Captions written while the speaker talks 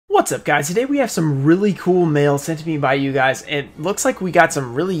What's up, guys? Today we have some really cool mail sent to me by you guys. It looks like we got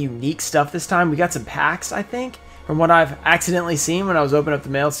some really unique stuff this time. We got some packs, I think, from what I've accidentally seen when I was opening up the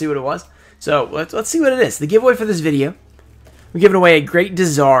mail to see what it was. So let's see what it is. The giveaway for this video, we're giving away a Great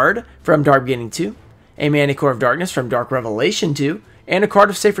Dizard from Dark Beginning 2, a Manticore of Darkness from Dark Revelation 2, and a card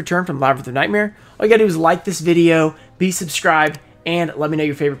of Safe Return from Labyrinth of Nightmare. All you gotta do is like this video, be subscribed, and let me know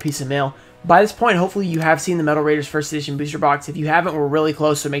your favorite piece of mail. By this point, hopefully you have seen the Metal Raiders First Edition booster box. If you haven't, we're really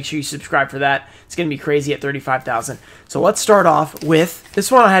close, so make sure you subscribe for that. It's going to be crazy at 35,000. So let's start off with this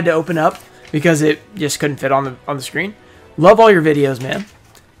one. I had to open up because it just couldn't fit on the screen. Love all your videos, man.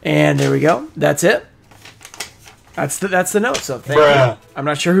 And there we go. That's it. That's the note. So thank you. I'm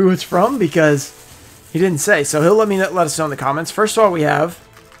not sure who it's from because he didn't say. So he'll let us know in the comments. First of all, we have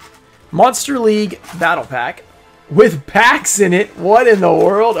Monster League Battle Pack with packs in it. What in the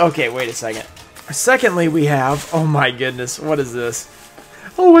world? Okay, wait a second. Secondly, we have... Oh my goodness. What is this?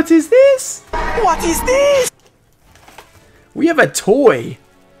 Oh, what is this? What is this? We have a toy.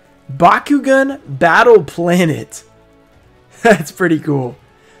 Bakugan Battle Planet. That's pretty cool.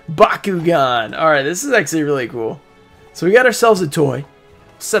 Bakugan. Alright, this is actually really cool. So we got ourselves a toy.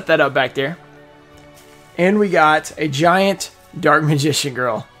 Set that up back there. And we got a giant Dark Magician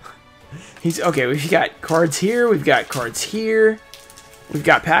Girl. Okay, we've got cards here, we've got cards here, we've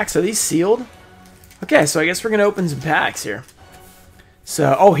got packs. Are these sealed? Okay, so I guess we're going to open some packs here.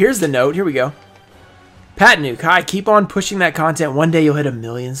 So, oh, here's the note. Here we go. Pat Nuke, hi, keep on pushing that content. One day you'll hit 1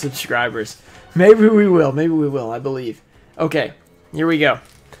 million subscribers. Maybe we will, I believe. Okay, here we go.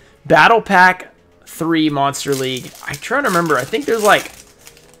 Battle Pack 3 Monster League. I'm trying to remember, I think there's like,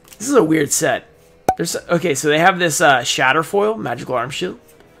 this is a weird set. Okay, so they have this Shatterfoil, Magical Arm Shield.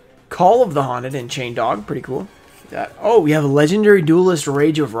 Call of the Haunted and Chain Dog, pretty cool. Oh, we have a Legendary Duelist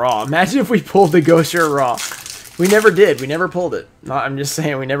Rage of Raw. Imagine if we pulled the Ghost Share Raw. We never did. We never pulled it. No, I'm just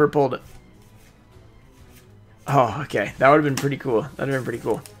saying we never pulled it. Oh, okay. That would have been pretty cool. That would have been pretty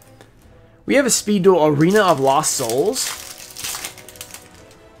cool. We have a Speed Duel Arena of Lost Souls.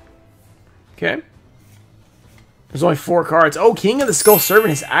 Okay. There's only 4 cards. Oh, King of the Skull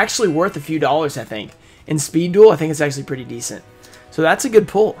Servant is actually worth a few dollars, I think. In Speed Duel, I think it's actually pretty decent. So that's a good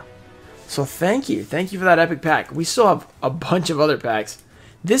pull. So thank you. Thank you for that epic pack. We still have a bunch of other packs.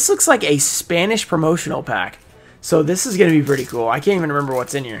 This looks like a Spanish promotional pack. So this is going to be pretty cool. I can't even remember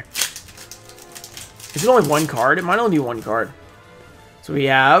what's in here. Is it only 1 card? It might only be 1 card. So we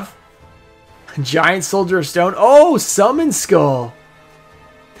have Giant Soldier of Stone. Oh, Summon Skull.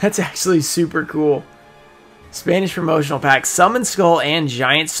 That's actually super cool. Spanish promotional pack. Summon Skull and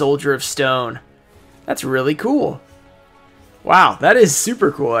Giant Soldier of Stone. That's really cool. Wow, that is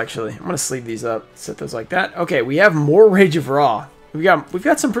super cool, actually. I'm going to sleeve these up, set those like that. Okay, we have more Rage of Raw. We've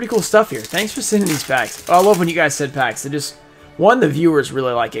got some pretty cool stuff here. Thanks for sending these packs. Oh, I love when you guys send packs. They just, the viewers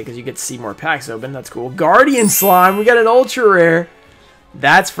really like it because you get to see more packs open. That's cool. Guardian Slime, we got an ultra rare.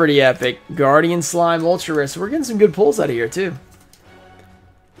 That's pretty epic. Guardian Slime, ultra rare. So we're getting some good pulls out of here, too.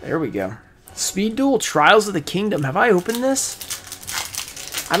 There we go. Speed Duel Trials of the Kingdom. Have I opened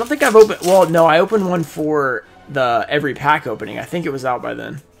this? I don't think I've opened... Well, no, I opened one for the every pack opening. I think it was out by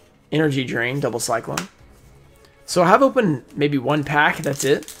then. Energy Drain, Double Cyclone. So I have opened maybe 1 pack. That's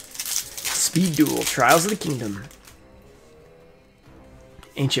it. Speed Duel Trials of the Kingdom.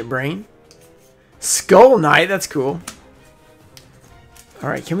 Ancient Brain. Skull Knight. That's cool.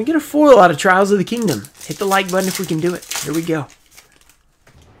 Alright, can we get a foil out of Trials of the Kingdom? Hit the like button if we can do it. Here we go.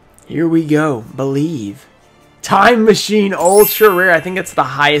 Here we go. Believe. Time Machine Ultra Rare. I think that's the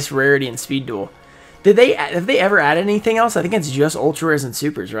highest rarity in Speed Duel. Have they ever added anything else? I think it's just Ultra Rares and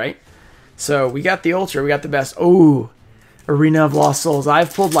Supers, right? So we got the Ultra. We got the best. Oh, Arena of Lost Souls.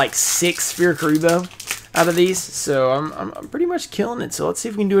 I've pulled like 6 Sphere Karibo out of these. So I'm pretty much killing it. So let's see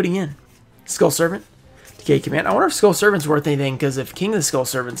if we can do it again. Skull Servant. Decay Command. I wonder if Skull Servant's worth anything. Because if King of the Skull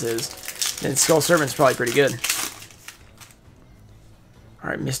Servants is, then Skull Servant's probably pretty good.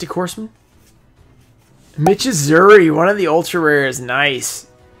 Alright, Mystic Horseman. Michizuri, one of the ultra rares. Nice.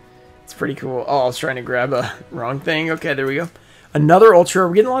 It's pretty cool. Oh, I was trying to grab a wrong thing. Okay, there we go. Another ultra rare.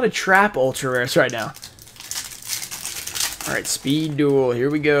 We're getting a lot of trap ultra rares right now. Alright, Speed Duel.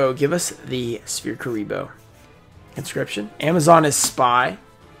 Here we go. Give us the Sphere Karibo. Inscription. Amazon is Spy.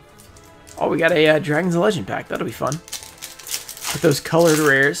 Oh, we got a Dragons of Legend pack. That'll be fun. With those colored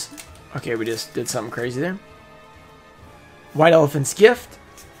rares. Okay, we just did something crazy there. White Elephant's Gift,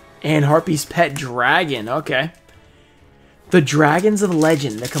 and Harpy's Pet Dragon. Okay. The Dragons of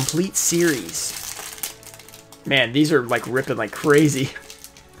Legend, the complete series. Man, these are like ripping like crazy.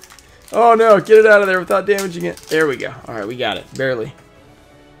 Oh no, get it out of there without damaging it. There we go. Alright, we got it. Barely.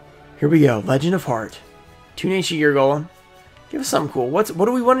 Here we go. Legend of Heart. 2 Nation Gear Golem. Give us something cool. What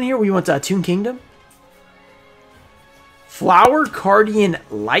do we want in here? We want Toon Kingdom. Flower Guardian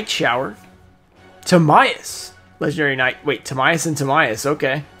Light Shower. Timaeus. Legendary Knight. Wait, Timaeus and Timaeus.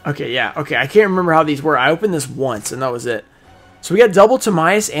 Okay. Okay, yeah. Okay, I can't remember how these were. I opened this once, and that was it. So we got double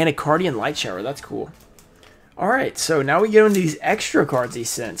Timaeus and a Guardian Light Shower. That's cool. Alright, so now we get into these extra cards he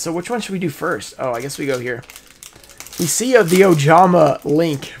sent. So which one should we do first? Oh, I guess we go here. We see the Ojama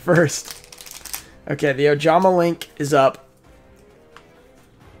Link first. Okay, the Ojama Link is up.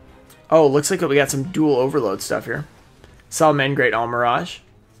 Oh, looks like we got some dual overload stuff here. Salaman Great Almirage.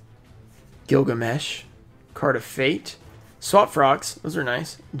 Gilgamesh. Card of Fate. Swap Frogs. Those are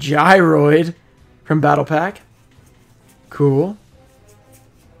nice. Gyroid from Battle Pack. Cool.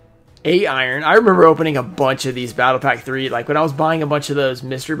 A Iron. I remember opening a bunch of these Battle Pack 3. Like when I was buying a bunch of those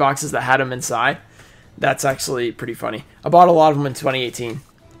mystery boxes that had them inside. That's actually pretty funny. I bought a lot of them in 2018.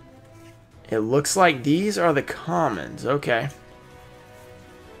 It looks like these are the commons. Okay.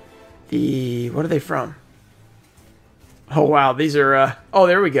 What are they from? Oh, wow. These are, oh,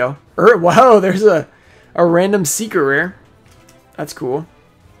 there we go. Wow, there's a random secret rare. That's cool.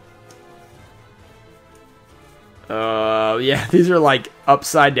 Yeah, these are like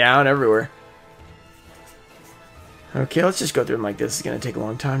upside down everywhere. Okay, let's just go through them like this. It's going to take a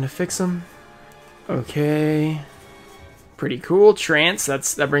long time to fix them. Okay. Pretty cool. Trance,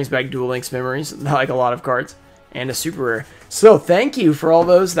 that brings back Duel Links memories, like a lot of cards. And a super rare. So, thank you for all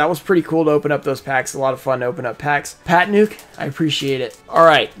those. That was pretty cool to open up those packs. A lot of fun to open up packs. Pat Nuke, I appreciate it.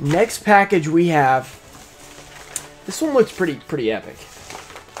 Alright, next package we have. This one looks pretty epic.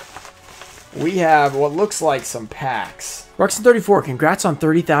 We have what looks like some packs. Ruxin34, congrats on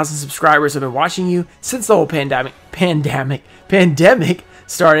 30,000 subscribers. I've been watching you since the whole pandemic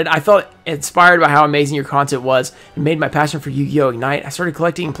started. I felt inspired by how amazing your content was and made my passion for Yu-Gi-Oh! Ignite. I started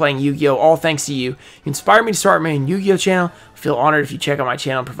collecting and playing Yu-Gi-Oh! All thanks to you. You inspired me to start my own Yu-Gi-Oh! Channel. I feel honored if you check out my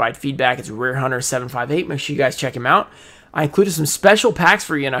channel and provide feedback. It's RareHunter758. Make sure you guys check him out. I included some special packs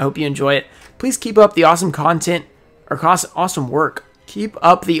for you, and I hope you enjoy it. Please keep up the awesome content, or awesome work. Keep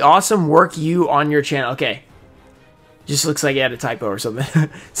up the awesome work you on your channel. Okay. Just looks like he had a typo or something.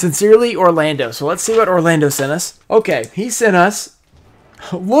 Sincerely, Orlando. So let's see what Orlando sent us. Okay, he sent us...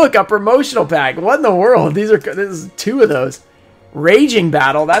 Look, a promotional pack. What in the world? This is 2 of those. Raging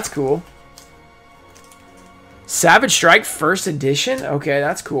Battle. That's cool. Savage Strike First Edition. Okay,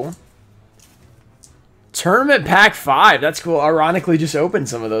 that's cool. Tournament Pack 5. That's cool. Ironically, just opened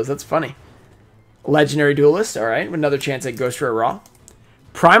some of those. That's funny. Legendary Duelist. All right, another chance at Ghost Rare Raw.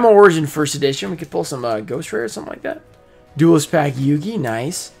 Primal Origin First Edition. We could pull some Ghost Rare or something like that. Duelist Pack Yugi.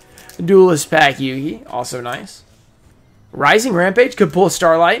 Nice. Duelist Pack Yugi. Also nice. Rising Rampage, could pull a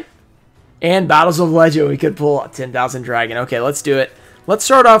Starlight. And Battles of Legend, we could pull a 10,000 Dragon. Okay, let's do it. Let's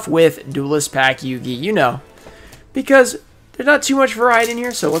start off with Duelist Pack Yugi, you know. Because there's not too much variety in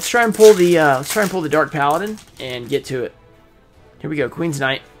here, so let's try and pull the Dark Paladin and get to it. Here we go, Queen's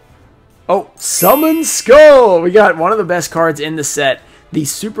Knight. Oh, Summon Skull! We got one of the best cards in the set. The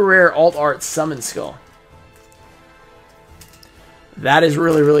super rare alt art Summon Skull. That is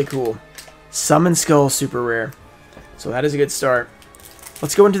really, really cool. Summon Skull, super rare. So that is a good start.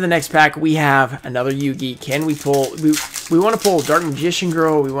 Let's go into the next pack. We have another Yugi. Can we pull... We want to pull Dark Magician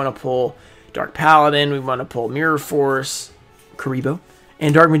Girl. We want to pull Dark Paladin. We want to pull Mirror Force, Karibo,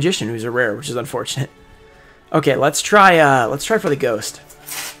 and Dark Magician, who's a rare, which is unfortunate. Okay, let's try for the Ghost.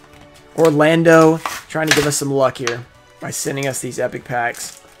 Orlando trying to give us some luck here by sending us these epic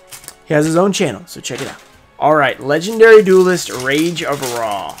packs. He has his own channel, so check it out. All right, Legendary Duelist, Rage of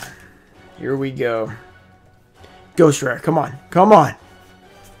Raw. Here we go. Ghost Rare, come on, come on.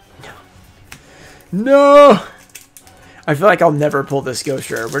 No! I feel like I'll never pull this Ghost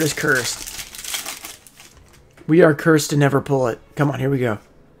Rare. We're just cursed. We are cursed to never pull it. Come on, here we go.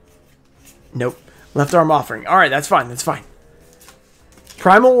 Nope. Left Arm Offering. Alright, that's fine, that's fine.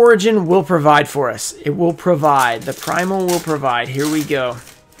 Primal Origin will provide for us. It will provide. The Primal will provide. Here we go.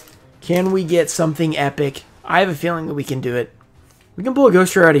 Can we get something epic? I have a feeling that we can do it. We can pull a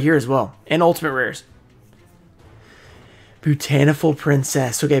Ghost Rare out of here as well. And Ultimate Rares. Botanicul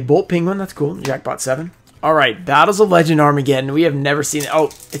Princess. Okay, Bolt Penguin. That's cool. Jackpot 7. Alright, Battles of Legend Armageddon. We have never seen it. Oh,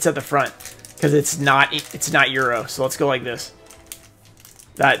 it's at the front. Because it's not Euro. So let's go like this.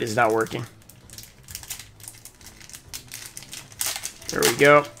 That is not working. There we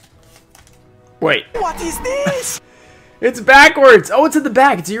go. Wait. What is this? It's backwards. Oh, it's at the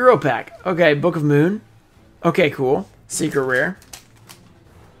back. It's a Euro pack. Okay, Book of Moon. Okay, cool. Secret rare.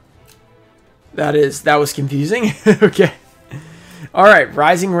 That was confusing. Okay. Alright,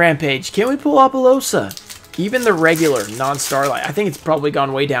 Rising Rampage. Can we pull Apollosa? Even the regular non-Starlight. I think it's probably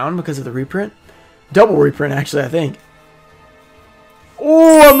gone way down because of the reprint. Double reprint, actually, I think.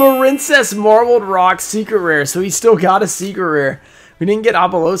 Oh, a Marincess Marbled Rock secret rare. So he still got a secret rare. We didn't get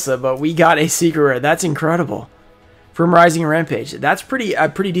Apollosa, but we got a secret rare. That's incredible. From Rising Rampage. That's a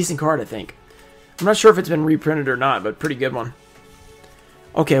pretty decent card, I think. I'm not sure if it's been reprinted or not, but pretty good one.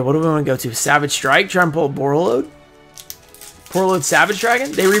 Okay, what do we want to go to? Savage Strike. Try and pull a Borreload. Borreload Savage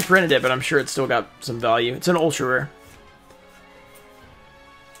Dragon. They reprinted it, but I'm sure it's still got some value. It's an ultra rare.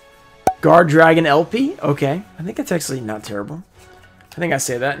 Guard Dragon LP. Okay. I think it's actually not terrible. I think I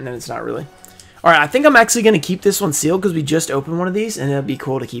say that, and then it's not really. Alright, I think I'm actually going to keep this one sealed because we just opened one of these, and it'll be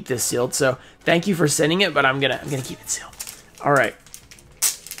cool to keep this sealed. So, thank you for sending it, but I'm gonna keep it sealed. Alright.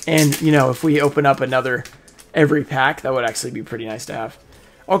 And, you know, if we open up another every pack, that would actually be pretty nice to have.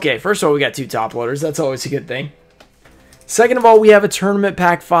 Okay, first of all, we got 2 top loaders. That's always a good thing. Second of all, we have a Tournament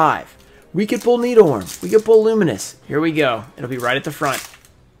Pack 5. We could pull Needleworm. We could pull Luminous. Here we go. It'll be right at the front.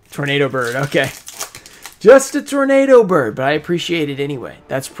 Tornado Bird. Okay. Just a Tornado Bird, but I appreciate it anyway.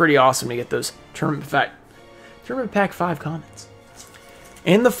 That's pretty awesome to get those Tournament Pack 5 commons.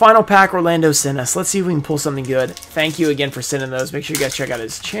 In the final pack, Orlando sent us. Let's see if we can pull something good. Thank you again for sending those. Make sure you guys check out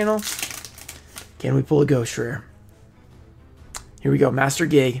his channel. Can we pull a Ghost Rare? Here we go. Master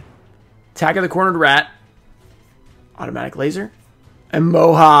Gig. Attack of the Cornered Rat. Automatic Laser. And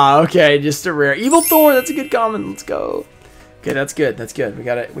Moha. Okay, just a rare. Evil Thorn. That's a good common. Let's go. Okay, that's good. That's good. We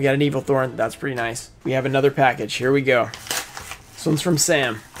got an Evil Thorn. That's pretty nice. We have another package. Here we go. This one's from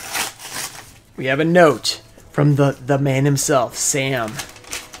Sam. We have a note from the man himself, Sam.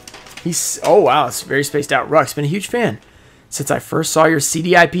 Oh wow, it's very spaced out. Ruck's been a huge fan since I first saw your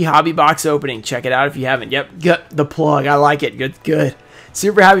CDIP hobby box opening. Check it out if you haven't. Yep, get the plug. I like it. Good.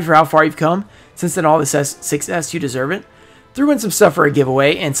 Super happy for how far you've come. Since then, all this success, you deserve it. Threw in some stuff for a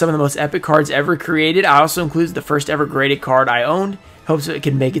giveaway and some of the most epic cards ever created. I also included the first ever graded card I owned. Hopes it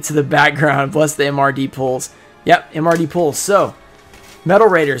can make it to the background. Bless the MRD pulls. Yep, MRD pulls. So, Metal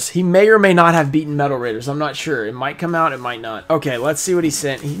Raiders. He may or may not have beaten Metal Raiders. I'm not sure. It might come out. It might not. Okay, let's see what he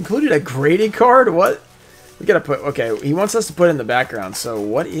sent. He included a graded card? What? We gotta put... Okay, he wants us to put in the background. So,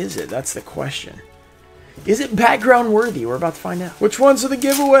 what is it? That's the question. Is it background worthy? We're about to find out. Which ones are the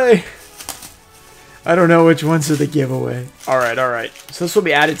giveaway? I don't know which ones are the giveaway. Alright. So this will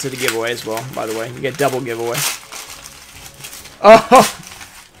be added to the giveaway as well, by the way. You get double giveaway.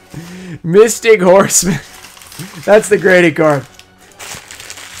 Oh! Mystic Horseman. That's the graded card.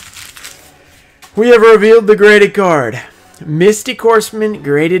 We have revealed the graded card. Mystic Horseman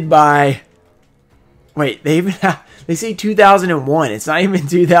graded by... Wait, they even have... They say 2001. It's not even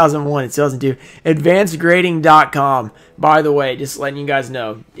 2001. It's 2002. AdvancedGrading.com. By the way, just letting you guys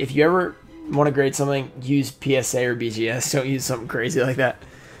know, if you ever want to grade something, use PSA or BGS. Don't use something crazy like that.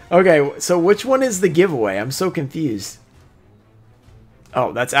 Okay, so which one is the giveaway? I'm so confused.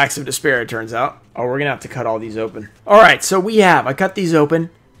 Oh, that's Acts of Despair, it turns out. Oh, we're going to have to cut all these open. Alright, so I cut these open.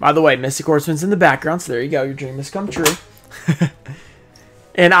 By the way, Mystic Horseman's in the background, so there you go. Your dream has come true.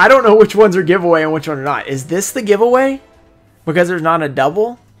 And I don't know which ones are giveaway and which one are not. Is this the giveaway? Because there's not a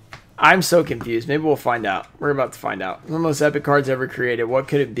double? I'm so confused. Maybe we'll find out. We're about to find out. One of the most epic cards ever created. What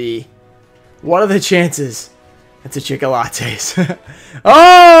could it be? What are the chances? It's a Chocolates.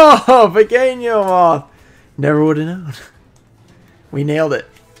 Oh! Pequeño Moth. Never would have known. We nailed it.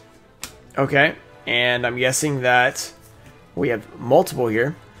 Okay. And I'm guessing that we have multiple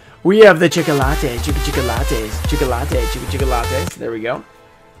here. We have the Chocolates. Chocolates. There we go.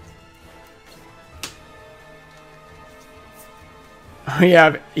 We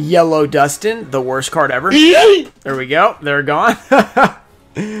have Yellow Dustin, the worst card ever. There we go. They're gone.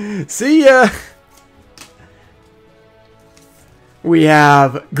 See ya. We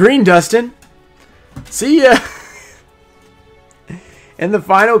have Green Dustin. See ya. And the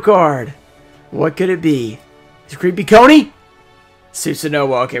final card. What could it be? Is it Creepy Coney?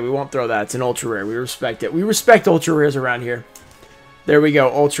 Susanoo. Okay, we won't throw that. It's an ultra rare. We respect it. We respect ultra rares around here. There we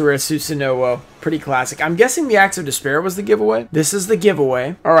go. Ultra rare Susanoo. Pretty classic. I'm guessing the Acts of Despair was the giveaway. This is the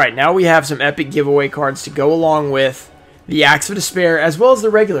giveaway. Alright, now we have some epic giveaway cards to go along with the Acts of Despair as well as the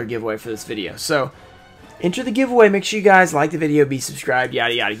regular giveaway for this video. So, enter the giveaway. Make sure you guys like the video, be subscribed,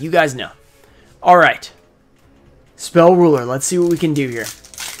 yada yada. You guys know. Alright. Spell Ruler. Let's see what we can do here.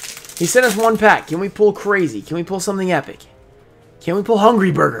 He sent us one pack. Can we pull crazy? Can we pull something epic? Can we pull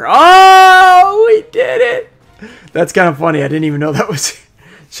Hungry Burger? Oh, we did it. That's kind of funny. I didn't even know that was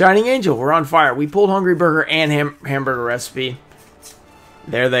Shining Angel. We're on fire. We pulled Hungry Burger and Hamburger Recipe.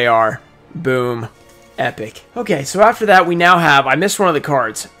 There they are. Boom. Epic. Okay, so after that, we now have, I missed one of the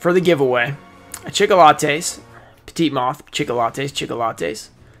cards for the giveaway. A Chocolates, Petite Moth, Chocolates.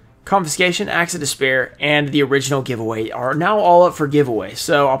 Confiscation, Acts of Despair, and the original giveaway are now all up for giveaway.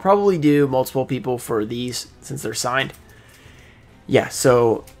 So I'll probably do multiple people for these since they're signed. yeah,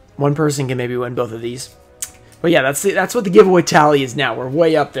 so one person can maybe win both of these. But yeah, that's what the giveaway tally is now. We're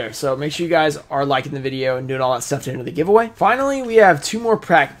way up there. So make sure you guys are liking the video and doing all that stuff to enter the giveaway. Finally, we have 2 more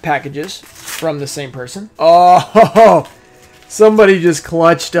packages from the same person. Oh, somebody just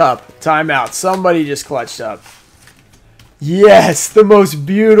clutched up. Timeout. Somebody just clutched up. Yes, the most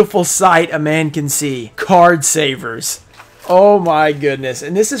beautiful sight a man can see. Card savers. Oh my goodness.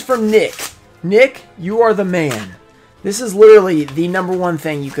 And this is from Nick. Nick, you are the man. This is literally the #1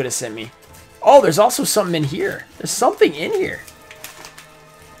 thing you could have sent me. Oh, there's also something in here. There's something in here.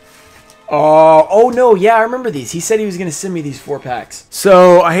 Oh no, yeah, I remember these. He said he was going to send me these 4 packs.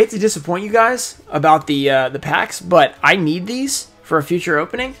 So, I hate to disappoint you guys about the packs, but I need these for a future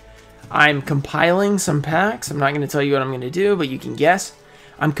opening. I'm compiling some packs. I'm not going to tell you what I'm going to do, but you can guess.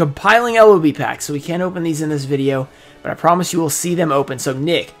 I'm compiling LOB packs, so we can't open these in this video, but I promise you will see them open. So,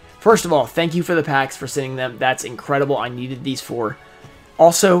 Nick, first of all, thank you for the packs, for sending them. That's incredible. I needed these 4.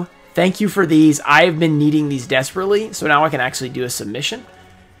 Also, thank you for these. I've been needing these desperately, so now I can actually do a submission.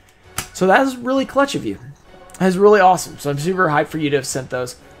 So that is really clutch of you. That is really awesome. So I'm super hyped for you to have sent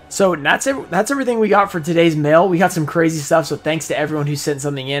those. So that's everything we got for today's mail. We got some crazy stuff, so thanks to everyone who sent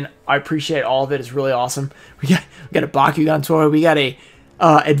something in. I appreciate all of it. It's really awesome. We got a Bakugan toy. We got a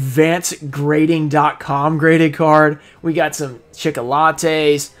advancedgrading.com graded card. We got some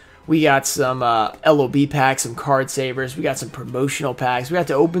chocolates. We got some LOB packs, some card savers. We got some promotional packs. We got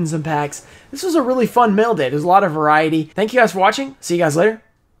to open some packs. This was a really fun mail day. There's a lot of variety. Thank you guys for watching. See you guys later.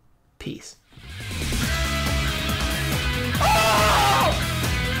 Peace. Oh!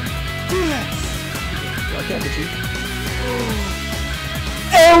 Yes!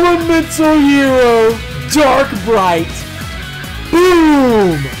 Elemental Hero, Dark Bright.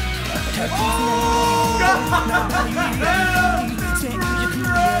 Boom! Oh!